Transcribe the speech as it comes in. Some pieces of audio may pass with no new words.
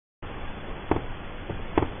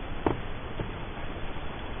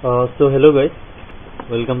So hello guys,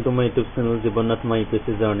 welcome to my YouTube channel Jibonnath My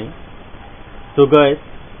UPSC Journey. So guys,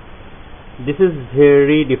 this is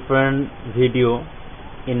very different video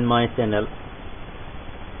in my channel.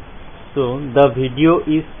 So the video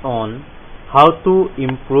is on how to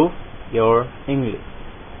improve your English,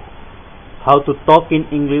 how to talk in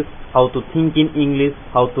English, how to think in English,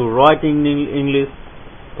 how to write in English.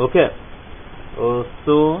 Okay.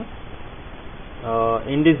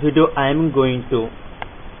 In this video I am going to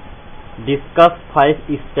discuss 5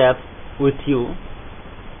 steps with you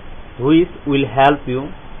which will help you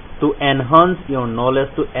to enhance your knowledge,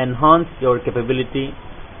 to enhance your capability,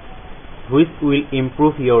 which will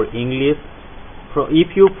improve your English.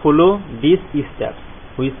 If you follow these steps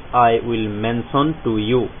which I will mention to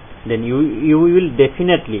you, then you will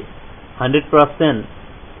definitely 100%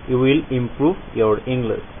 you will improve your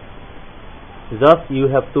English. Just you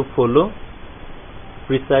have to follow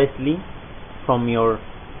precisely from your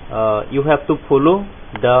you have to follow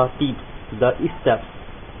the tips, the steps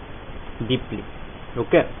deeply.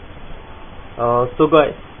 Okay. So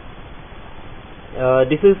guys,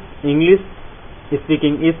 this is English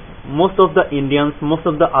speaking is most of the Indians, most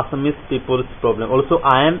of the Assamese people's problem. Also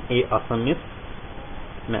I am a Assamese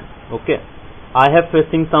man. Okay, I have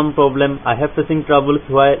facing some problem, I have facing troubles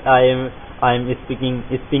while I am speaking.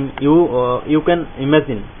 You can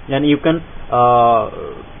imagine, and you can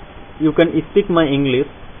speak my English.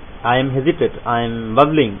 I am hesitant, I am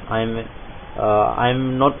bubbling, I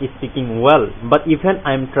am not speaking well, but even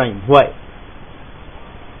I am trying. Why?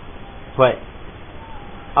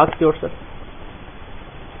 Ask yourself.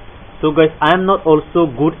 So guys, I am not also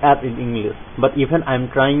good at in English, but even I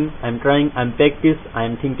am trying, I am practice, I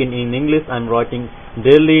am thinking in English, I am writing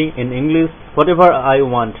daily in English, whatever I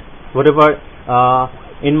want, whatever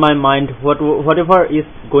in my mind, whatever is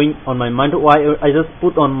going on my mind, I just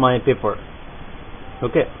put on my paper.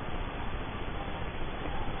 Okay.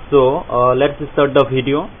 So let's start the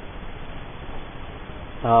video.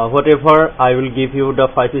 Whatever I will give you the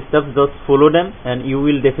 5 steps, just follow them and you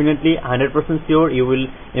will definitely 100% sure you will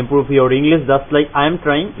improve your English. Just like I am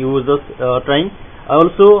trying, you will just trying.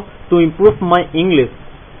 Also to improve my English,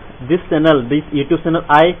 this channel, this YouTube channel,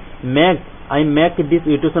 I make this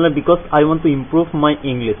YouTube channel because I want to improve my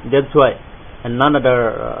English. That's why, and none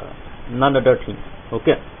other thing.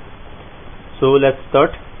 Okay. So let's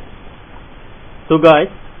start. So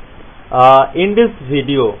guys, in this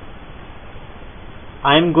video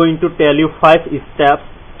I am going to tell you 5 steps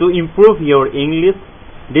to improve your English.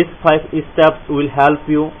 These 5 steps will help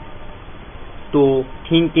you to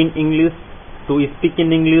think in English, to speak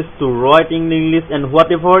in English, to write in English, and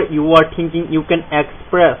whatever you are thinking you can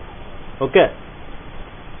express. Okay.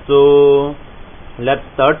 So let's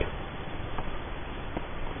start.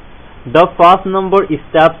 The first number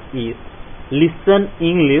step is listen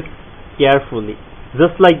English carefully,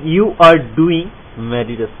 just like you are doing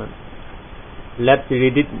meditation. Let's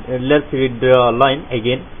read it. Let's read the line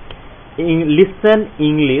again. Listen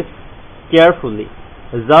English carefully,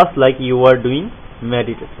 just like you are doing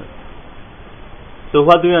meditation. So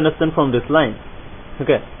what do you understand from this line?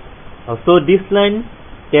 Okay. So this line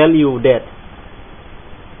tell you that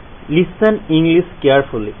listen English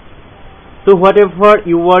carefully. So whatever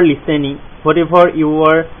you are listening, whatever you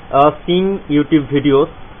are seeing YouTube videos,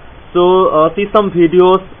 so see some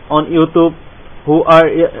videos on YouTube who are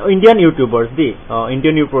Indian YouTubers. See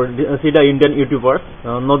the Indian YouTubers,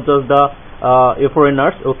 not just the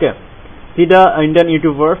foreigners. Okay, see the Indian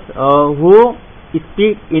YouTubers who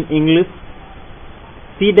speak in English.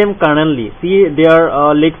 See them currently. See their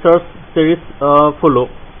lecture series. Follow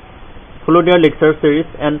their lecture series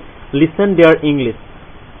and listen their English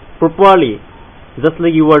properly, just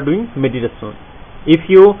like you are doing meditation. If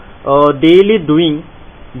you daily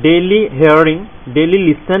hearing, daily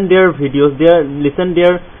listen their videos, listen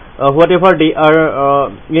their whatever they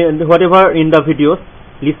are, whatever in the videos,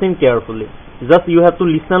 listen carefully. Just you have to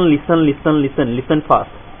listen fast,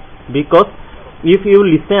 because if you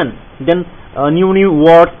listen, then new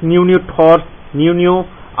words, new thoughts, new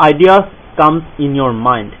ideas comes in your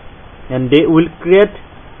mind, and they will create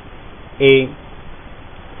a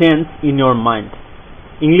sense in your mind.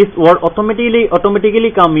 English word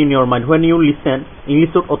automatically come in your mind. When you listen,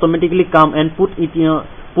 English word automatically come and put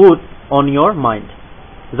on your mind.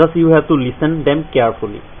 Just you have to listen them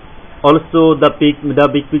carefully. Also the big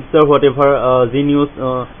picture, whatever Genius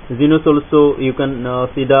also you can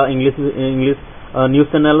see the English news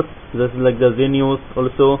channels, just like the Genius.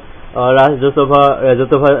 Also Rajya Sabha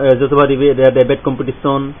debate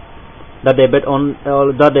competition, the debate on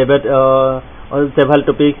several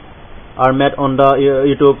topics are made on the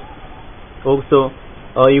YouTube. Also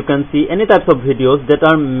you can see any types of videos that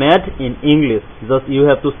are made in English. Just you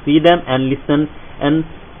have to see them and listen and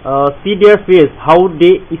see their face, how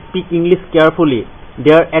they speak English carefully,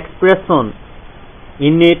 their expression,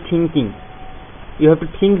 innate thinking. You have to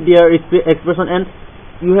think their expression, and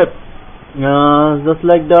you have just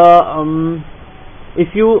like the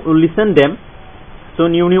if you listen them, so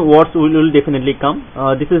new words will definitely come.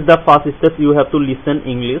 This is the first step. You have to listen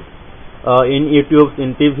English in YouTube,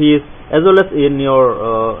 in TVs, as well as in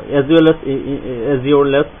your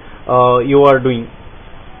you are doing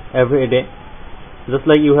every day. Just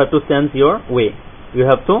like you have to sense your way, you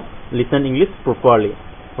have to listen English properly.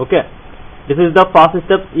 Okay, this is the first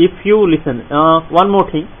step. If you listen, one more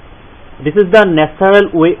thing, this is the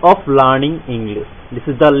natural way of learning English. This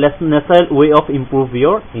is the natural way of improve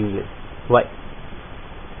your English. Why?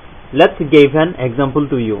 Let's give an example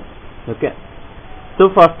to you. Okay, so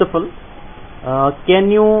first of all,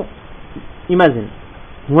 can you imagine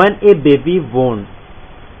when a baby born,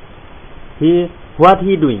 what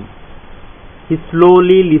he doing? He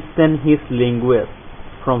slowly listen his language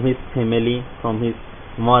from his family, from his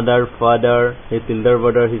mother, father, his elder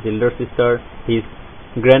brother, his elder sister, his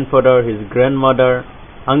grandfather, his grandmother,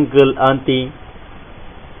 uncle, auntie.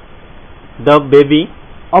 The baby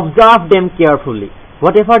observe them carefully.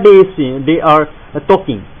 Whatever they are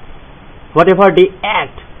talking, whatever they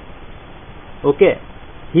act. Okay,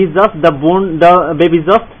 he just the baby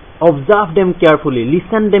just observe them carefully,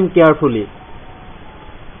 listen them carefully.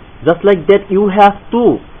 Just like that, you have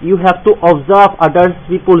to observe other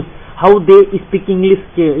people, how they speak English,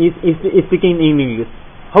 speaking in English.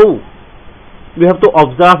 How you have to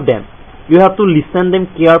observe them, you have to listen them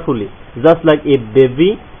carefully, just like a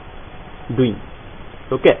baby doing.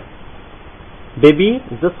 Okay, baby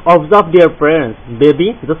just observe their parents,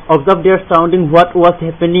 baby just observe their surrounding, what was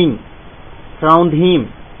happening around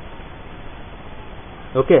him.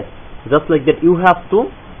 Okay, just like that, you have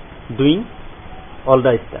to doing all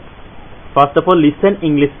the steps. First of all, listen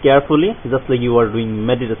English carefully, just like you are doing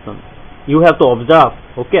meditation. You have to observe.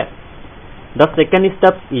 Okay, the second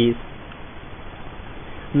step is,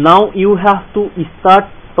 now you have to start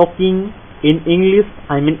talking in English,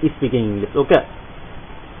 speaking English. Okay,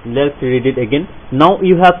 let's read it again. Now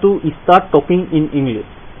you have to start talking in English.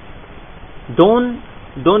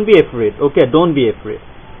 Don't be afraid. Okay, don't be afraid.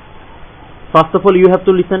 First of all, you have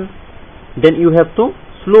to listen, then you have to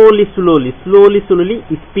slowly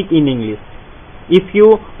speak in English. If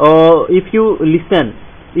you listen,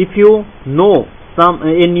 if you know some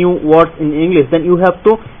new words in English, then you have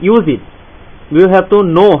to use it. You have to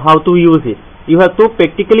know how to use it. You have to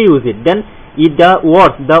practically use it. Then the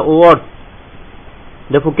words,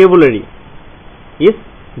 the vocabulary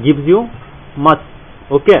gives you much.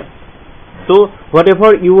 Okay. So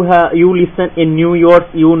whatever you listen a new words,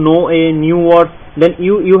 you know a new word, then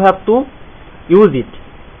you have to use it.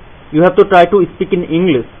 You have to try to speak in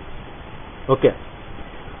English. Okay.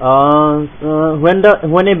 When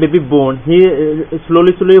a baby born, he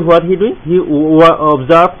slowly what he doing? He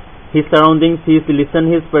observe his surroundings. He listen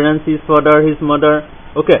his parents, his father, his mother.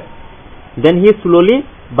 Okay. Then he slowly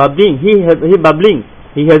babbling. He babbling.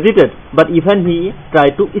 He hesitate, but even he try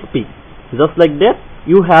to speak. Just like that,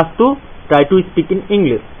 you have to try to speak in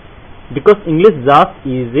English, because English just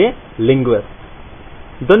is a language.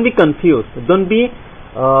 Don't be confused. Don't be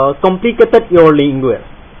complicated your language.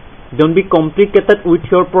 Don't be complicated with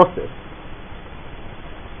your process.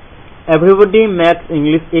 Everybody makes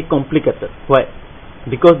English a complicated. Why?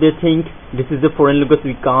 Because they think this is a foreign language,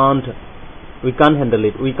 we can't handle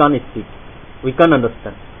it, we can't speak, we can't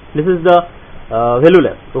understand. This is the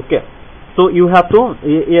valueless. Okay. So you have to,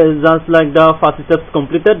 just like the first steps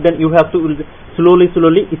completed, then you have to slowly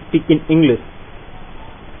speak in English.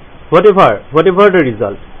 Whatever the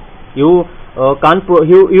result, you can't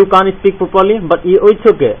speak properly, but it's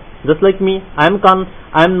okay. Just like me, I'm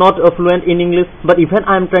not fluent in English, but even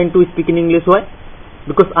I'm trying to speak in English. Why?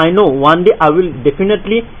 Because I know one day I will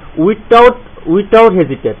definitely, without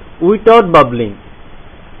hesitate, without bubbling,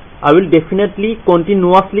 I will definitely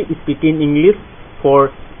continuously speak in English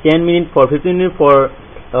for 10 minutes, for 15 minutes, for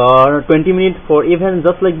 20 minutes, for even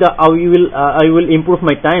just like that. I will improve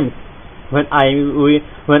my times when I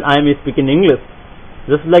am speaking English.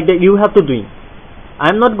 Just like that, you have to do it.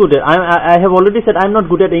 I'm not good at. I have already said I'm not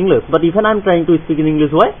good at English, but even I'm trying to speak in English.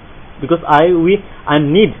 Why? Because I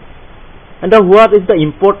need. And what is the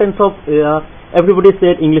importance of? Everybody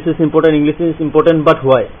said English is important, but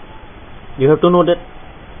why? You have to know that.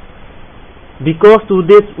 Because to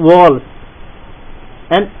this world,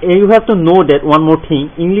 and you have to know that one more thing,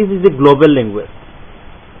 English is a global language.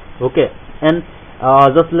 Okay, and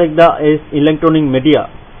just like the electronic media,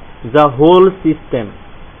 the whole system,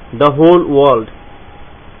 the whole world,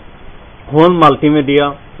 whole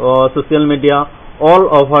multimedia, social media, all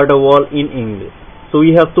over the world in English. So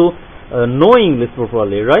we have to know English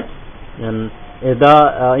properly, right? And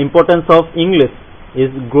the importance of English is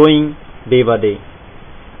growing day by day.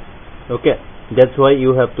 Okay, that's why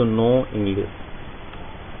you have to know English.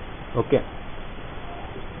 Okay.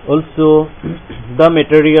 Also, the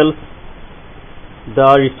materials, the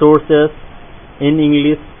resources in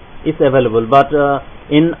English is available, but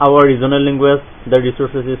in our regional language the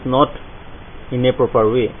resources is not in a proper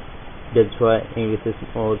way. That's why English is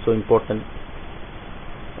also important.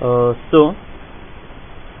 So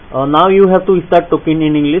now you have to start talking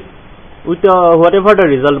in English with whatever the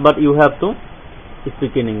result, but you have to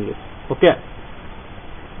speak in English. Okay,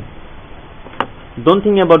 don't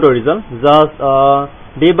think about the result, just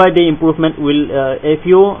day by day improvement will if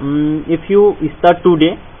you start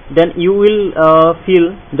today, then you will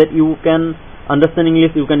feel that you can understand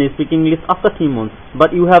English, you can speak English after 3 months,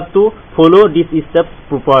 but you have to follow these steps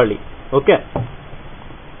properly. Okay,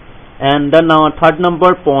 and then now third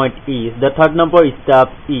number point is, the third number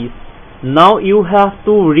step is, now you have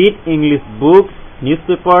to read English books,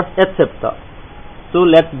 newspapers, etc. So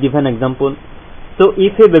let's give an example. So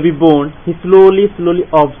if a baby born, he slowly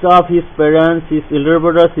observe his parents, his elder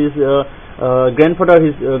brothers, his grandfather,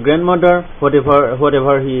 his grandmother,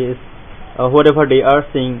 whatever he is, whatever they are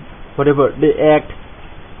saying, whatever they act.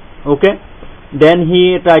 Okay, then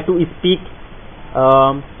he try to speak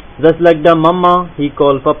just like the mama, he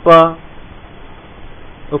call papa.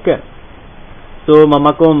 Okay, तो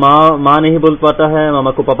मामा को माँ नहीं बोल पाता है,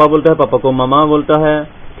 मामा को पापा बोलता है, पापा को मामा बोलता है.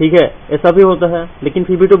 ठीक है, ऐसा भी होता है, लेकिन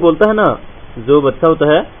फिर भी तो बोलता है ना. जो बच्चा होता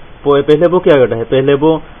है पहले वो क्या करता है, पहले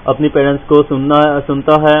वो अपनी पेरेंट्स को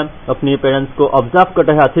सुनता है, अपनी पेरेंट्स को ऑब्जर्व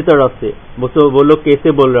करता है अच्छी तरह से, वो लोग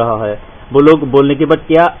कैसे बोल रहा है, वो लोग बोलने के बाद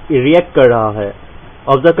क्या रिएक्ट कर रहा है,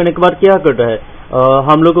 ऑब्जर्व करने के बाद क्या करता है.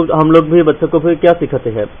 हम लोग भी बच्चों को फिर क्या सिखाते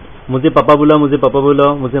हैं, मुझे पापा बुलाओ, मुझे पापा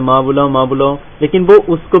बुलाओ, मुझे माँ बुलाओ, माँ बुलाओ, लेकिन वो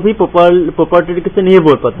उसको भी प्रॉपर तरीके से नहीं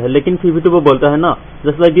बोल पाता है, लेकिन फिर भी तो वो बोलता है ना.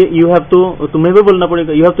 Just like you have to, तुम्हें भी बोलना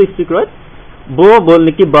पड़ेगा, you have to speak, right. वो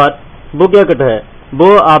बोलने के बाद वो क्या करता है, वो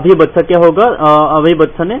अभी बच्चा क्या होगा, अभी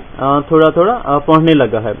बच्चा ने थोड़ा पढ़ने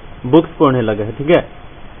लगा है, बुक्स पढ़ने लगा है. ठीक है,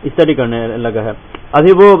 स्टडी करने लगा है.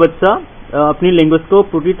 अभी वो बच्चा अपनी लैंग्वेज को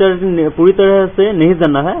पूरी तरह से नहीं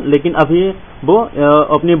जाना है, लेकिन अभी वो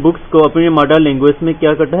अपनी बुक्स को अपनी मदर लैंग्वेज में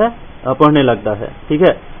क्या करता है, पढ़ने लगता है. ठीक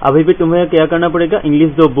है, अभी भी तुम्हें क्या करना पड़ेगा,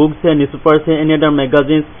 इंग्लिश जो बुक्स है, न्यूज़पेपर्स है, any other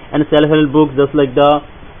magazines and self help books just like the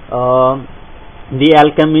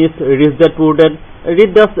alchemist, rich dad poor dad,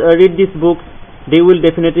 read these books, they will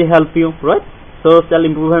definitely help you, right? So self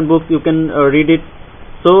improvement books you can read it.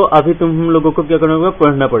 So अभी तुम हम लोगों को क्या करना होगा,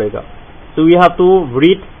 पढ़ना पड़ेगा. So we have to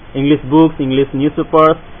read English books, English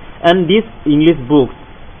newspapers, and these English books,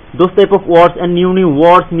 those type of words and new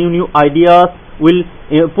words, new ideas will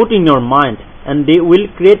put in your mind, and they will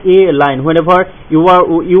create a line whenever you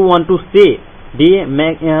want to say. They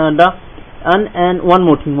make and one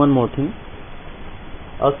more thing.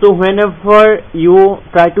 So whenever you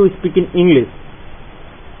try to speak in English,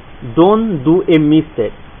 don't do a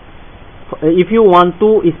mistake. If you want to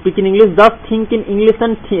speak in English, just think in English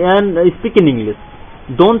and speak in English.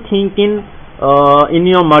 Don't think in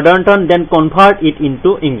your modern tongue, then convert it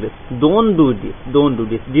into English. Don't do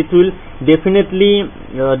this. This will definitely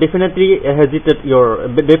hesitate,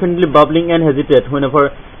 definitely bubbling and hesitate whenever,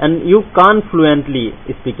 and you can't fluently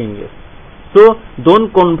speak English. So don't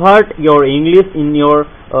convert your English in your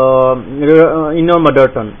mother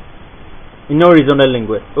tongue, in your regional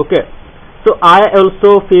language. Okay, so I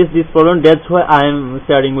also face this problem, that's why I am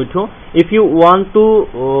sharing with you. If you want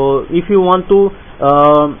to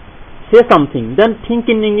say something, then think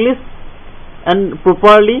in English and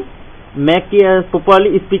properly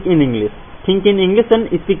speak in English. Think in English and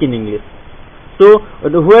speak in English. So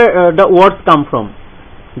where the words come from?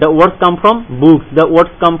 The words come from books, the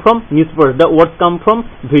words come from newspapers, the words come from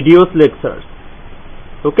videos, lectures.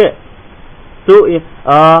 Okay, so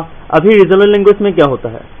अभी regional language में क्या होता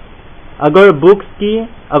है, अगर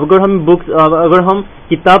हम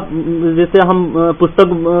किताब, जैसे हम पुस्तक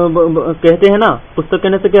कहते हैं ना, पुस्तक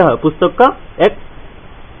कहने से क्या है, पुस्तक का एक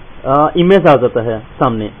इमेज आ जाता है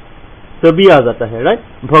सामने, छवि आ जाता है, राइट.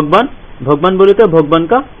 भगवान बोले तो भगवान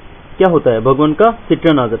का क्या होता है, भगवान का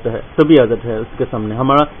चित्रण आ जाता है, छवि आ जाता है उसके सामने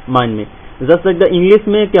हमारा माइंड में. जस्ट लाइक द इंग्लिश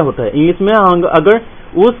में क्या होता है, इंग्लिश में अगर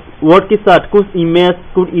उस वर्ड के साथ कुछ इमेज,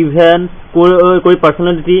 कुछ इवेंट, कोई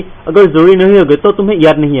पर्सनालिटी अगर जरूरी नहीं होगी तो तुम्हें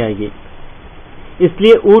याद नहीं आएगी.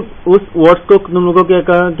 इसलिए उस वर्ड्स को तुम लोगों को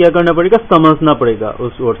क्या करना पड़ेगा, समझना पड़ेगा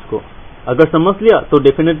उस वर्ड्स को. अगर समझ लिया तो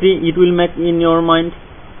definitely it will make in your mind.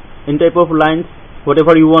 in type of lines,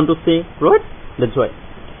 whatever you want to say, right? That's why.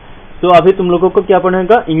 So अभी तुम लोगों को क्या पढ़ना है?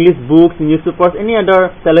 English books, newspapers, any other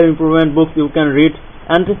self improvement books you can read,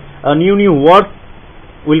 and new words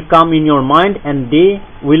will come in your mind, and they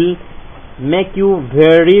will make you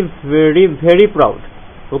very proud.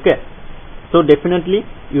 Okay, so definitely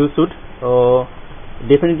you should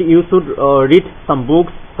read some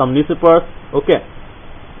books, some newspapers. Okay,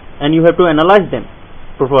 and you have to analyze them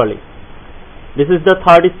properly. This is the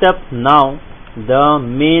third step. Now the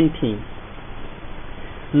main thing.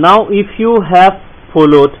 Now if you have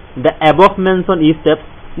followed the above mentioned steps,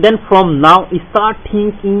 then from now start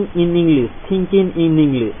thinking in English.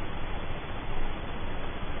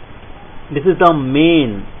 This is the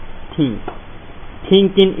main thing.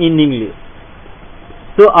 Thinking in English.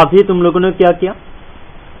 So अभी तुम लोगों ने क्या किया?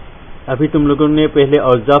 अभी तुम लोगों ने पहले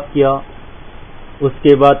ऑब्जर्व किया,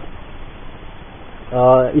 उसके बाद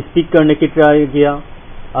स्पीक करने की ट्राई किया,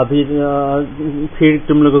 अभी फिर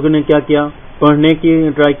तुम लोगों ने क्या किया? पढ़ने की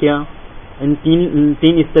ट्राई किया। इन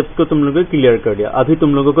तीन स्टेप्स को तुम लोगों को क्लियर कर दिया। अभी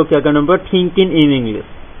तुम लोगों को क्या करना पड़ेगा? Thinking in English.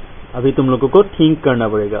 अभी तुम लोगों को थिंक करना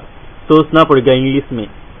पड़ेगा, सोचना पड़ेगा इंग्लिश में।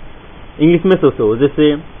 इंग्लिश में सोचो,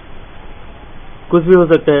 जैसे कुछ भी हो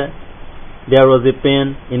सकता है। There was a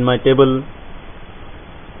pain in my table,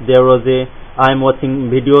 there was a I am watching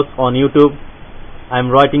videos on YouTube, I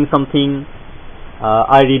am writing something,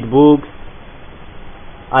 I read books,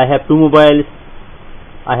 I have 2 mobiles,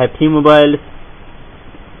 I have 3 mobiles.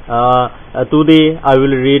 Today I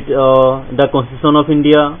will read the Constitution of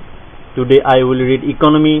India. Today I will read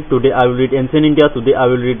economy. Today I will read ancient India. Today I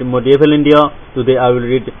will read medieval India. Today I will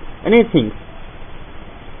read anything.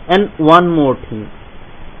 And one more thing.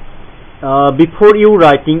 Before you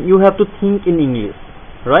writing, you have to think in English,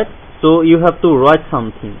 right? So you have to write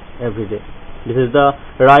something every day. This is the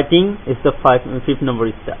writing. Is the fifth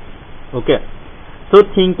number step. Okay. So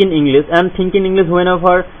think in English, and think in English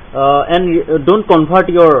whenever, and don't convert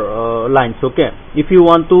your lines. Okay, if you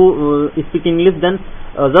want to speak English, then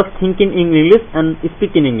just think in English and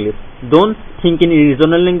speak in English. Don't think in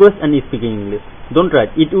regional language and speak in English. Don't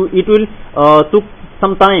write. It will took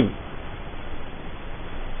some time.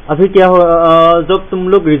 अभी क्या हो, जब तुम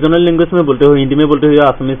लोग regional language में बोलते हो, हिंदी में बोलते हो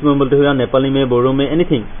या असमीज में बोलते हो या नेपाली में, बोडो में,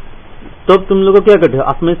 एनीथिंग, तब तुम लोग क्या करते हो?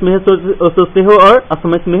 असमीज में सोचते हो और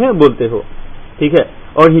असमीज में बोलते हो, ठीक है,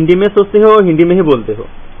 और हिंदी में सोचते हो और हिंदी में ही बोलते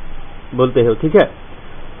हो, ठीक है।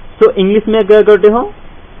 तो इंग्लिश में क्या करते हो?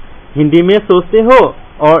 हिंदी में सोचते हो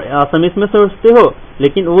और असमीज में सोचते हो,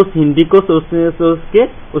 लेकिन उस हिंदी को सोच के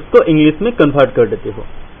उसको इंग्लिश में कन्वर्ट कर देते हो।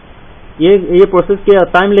 ये प्रोसेस क्या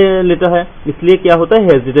टाइम लेता है, इसलिए क्या होता है?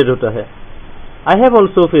 हेजिटेट होता है। I have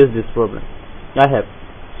also face this problem. I have,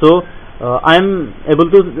 so I am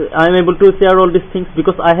able to share all this things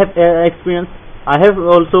because I have experience. I have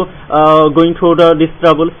also going through these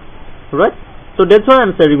troubles, right? So that's why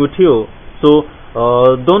I'm sharing with you. So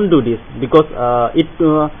don't do this because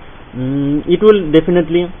it will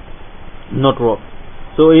definitely not work.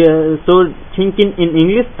 So thinking in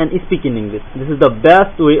English and speak in English. This is the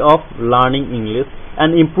best way of learning English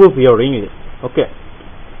and improve your English. Okay.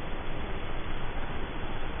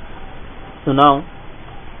 So now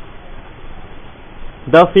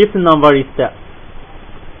the fifth number is step.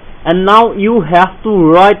 And now you have to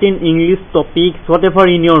write in English topics, whatever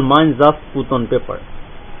in your mind, just put on paper.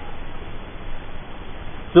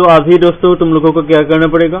 So अभी दोस्तों तुम लोगों को क्या करना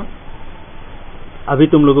पड़ेगा? अभी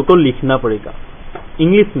तुम लोगों को लिखना पड़ेगा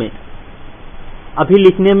इंग्लिश में। अभी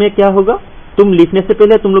लिखने में क्या होगा? तुम लिखने से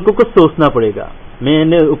पहले तुम लोगों को सोचना पड़ेगा।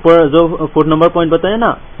 मैंने ऊपर जो 4 नंबर पॉइंट बताया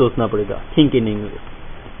ना, सोचना पड़ेगा, थिंक इन इंग्लिश।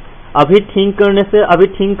 अभी थिंक करने से, अभी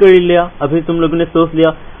थिंक कर लिया, अभी तुम लोगों ने सोच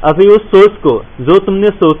लिया, अभी उस सोच को, जो तुमने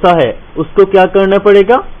सोचा है, उसको क्या करना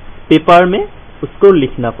पड़ेगा? पेपर में उसको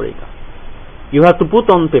लिखना पड़ेगा। You have to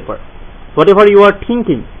put on paper what ever you are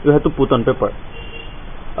thinking, you have to put on paper.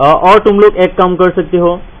 और तुम लोग एक काम कर सकते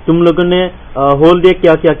हो, तुम लोगों ने होल डे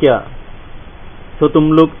क्या क्या किया, तो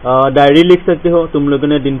तुम लोग डायरी लिख सकते हो, तुम लोगों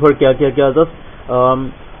ने दिन भर क्या क्या किया।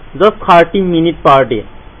 Just 30 minutes per day.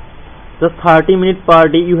 Just 30 minutes per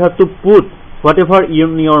day you have to put whatever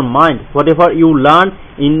in your mind, whatever you learn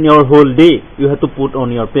in your whole day, you have to put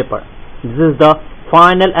on your paper. This is the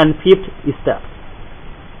final and fifth step.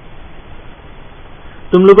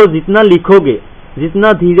 तुम लोगों को जितना लिखोगे,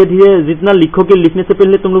 जितना धीरे धीरे जितना लिखोगे, लिखने से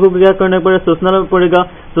पहले तुम लोगों को क्या करना पड़ेगा? सोचना पड़ेगा।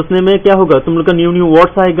 सोचने में क्या होगा? तुम लोग का न्यू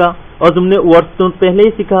वर्ड्स आएगा, और तुमने वर्ड्स तो पहले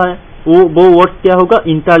ही सीखा है, वो वर्ड्स क्या होगा?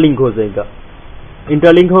 इंटरलिंक हो जाएगा।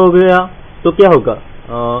 इंटरलिंक हो गया तो क्या होगा?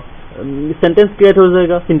 सेंटेंस क्रिएट हो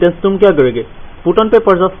जाएगा। सेंटेंस तुम क्या करोगे? Put on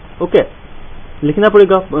paper just. Okay, लिखना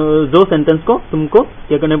पड़ेगा। जो सेंटेंस को तुमको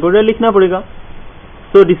क्या करना पड़ेगा? लिखना पड़ेगा।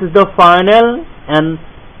 So this is the final and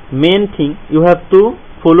main thing, you have to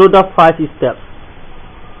follow the 5 steps.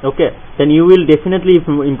 Okay, then you will definitely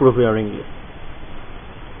improve your English.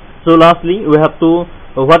 So lastly, we have to,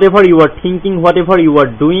 whatever you are thinking, whatever you are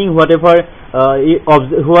doing, whatever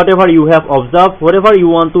you have observed, whatever you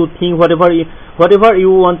want to think, whatever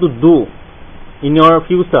you want to do in your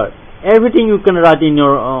future, everything you can write in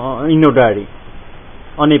your diary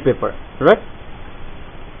on a paper, right?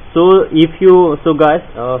 So guys,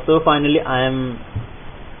 so finally I am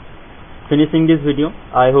finishing this video.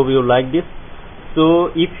 I hope you like this. So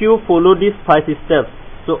if you follow these 5 steps,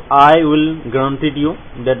 so I will guarantee you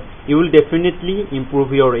that you will definitely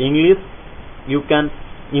improve your English. You can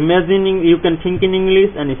imagining, you can think in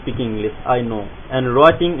English and speak English, I know, and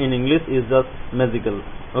writing in English is just magical.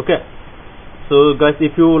 Okay, so guys,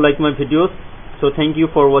 if you like my videos, so thank you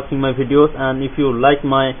for watching my videos, and if you like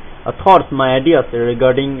my thoughts, my ideas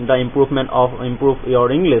regarding the improve my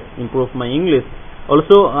English.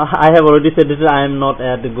 Also, I have already said that I am not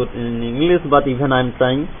that good in English, but even I am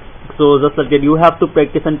trying. So just like that, you have to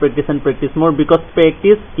practice and practice and practice more, because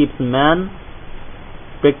practice keeps man.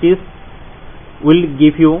 Practice will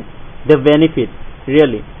give you the benefit,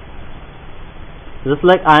 really. Just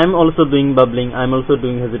like I am also doing bubbling, I am also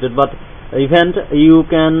doing hesitate, but even you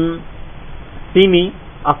can see me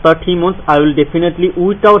after 3 months, I will definitely,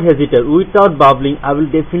 without hesitate, without bubbling, I will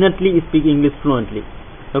definitely speak English fluently.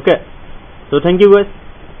 Okay, so thank you guys.